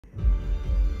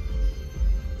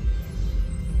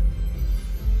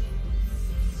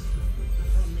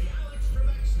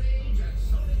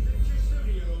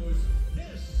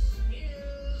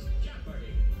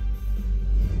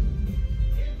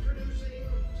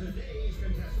Today's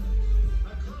contestants,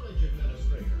 a college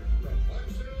administrator from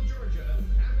Clarksville, Georgia,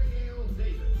 Abigail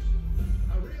Davis,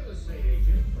 a real estate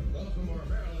agent from Baltimore,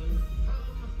 Maryland,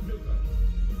 Tom Newcomb,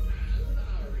 and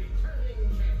our returning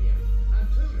champion, a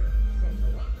tutor from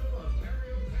Toronto,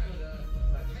 Ontario, Canada,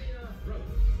 Mattea Roach,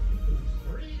 whose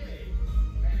 3 days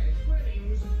cash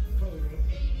winnings total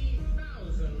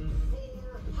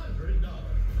 $80,400.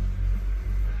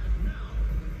 And now,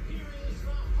 here is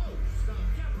the host of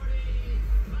Jeopardy,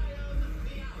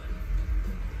 Mattea.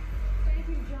 Thank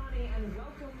you, Johnny, and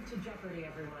welcome to Jeopardy,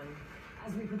 everyone.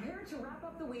 As we prepare to wrap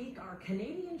up the week, our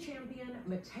Canadian champion,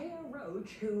 Mattea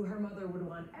Roach, who her mother would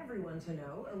want everyone to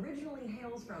know, originally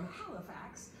hails from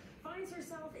Halifax, finds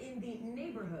herself in the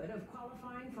neighborhood of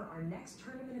qualifying for our next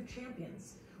Tournament of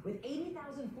Champions. With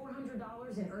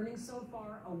 $80,400 in earnings so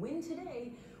far, a win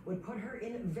today would put her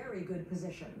in very good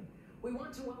position. We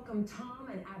want to welcome Tom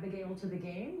and Abigail to the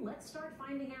game. Let's start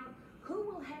finding out who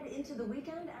will head into the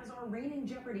weekend as our reigning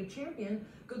Jeopardy champion.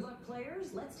 Good luck,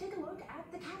 players. Let's take a look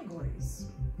at the categories.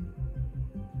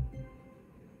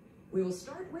 We will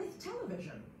start with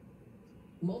television.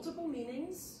 Multiple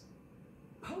meanings,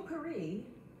 potpourri,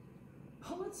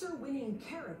 Pulitzer-winning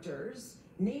characters,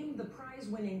 name the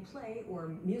prize-winning play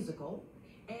or musical,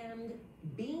 and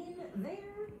been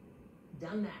there,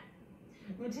 done that.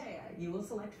 Mattea, you will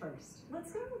select first.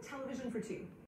 Let's go with television for 2.